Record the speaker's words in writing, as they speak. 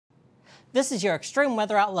This is your extreme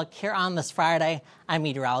weather outlook here on this Friday. I'm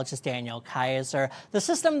meteorologist Daniel Kaiser. The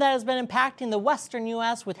system that has been impacting the western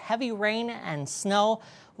U.S. with heavy rain and snow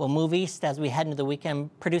will move east as we head into the weekend,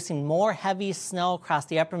 producing more heavy snow across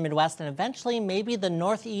the upper Midwest and eventually maybe the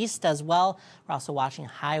Northeast as well. We're also watching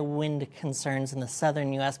high wind concerns in the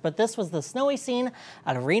southern U.S. But this was the snowy scene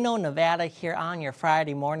out of Reno, Nevada here on your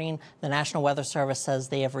Friday morning. The National Weather Service says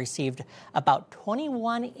they have received about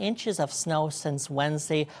 21 inches of snow since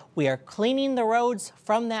Wednesday. We are cleaning the roads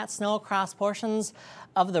from that snow across portions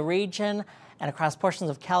of the region and across portions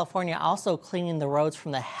of California, also cleaning the roads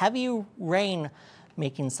from the heavy rain,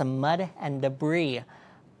 making some mud and debris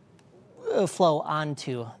flow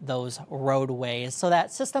onto those roadways. So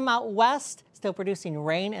that system out west, still producing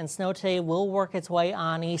rain and snow today, will work its way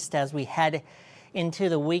on east as we head into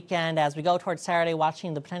the weekend. As we go towards Saturday,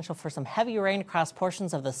 watching the potential for some heavy rain across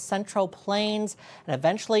portions of the Central Plains, and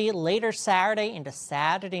eventually later Saturday into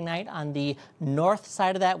Saturday night on the north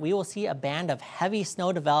side of that, we will see a band of heavy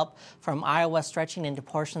snow develop from Iowa stretching into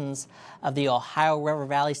portions of the Ohio River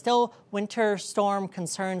Valley. Still winter storm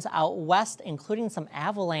concerns out west, including some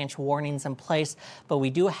avalanche warnings in place, but we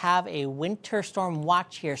do have a winter storm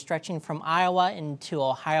watch here stretching from Iowa into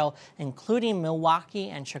Ohio, including Milwaukee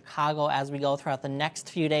and Chicago as we go throughout the next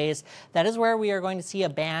few days. That is where we are going to see a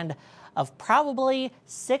band of probably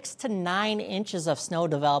 6 to 9 inches of snow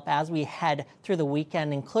develop as we head through the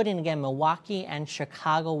weekend, including again Milwaukee and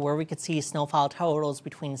Chicago, where we could see snowfall totals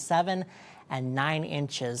between 7 and 9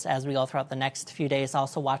 inches as we go throughout the next few days.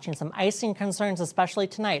 Also watching some icing concerns, especially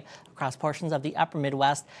tonight across portions of the upper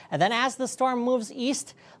Midwest. And then as the storm moves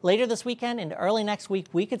east later this weekend and early next week,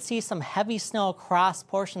 we could see some heavy snow across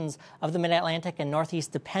portions of the Mid-Atlantic and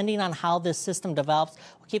Northeast, depending on how this system develops.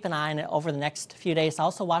 We'll keep an eye on it over the next few days.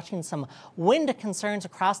 Also watching some wind concerns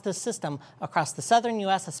across this system across the southern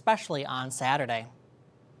U.S., especially on Saturday.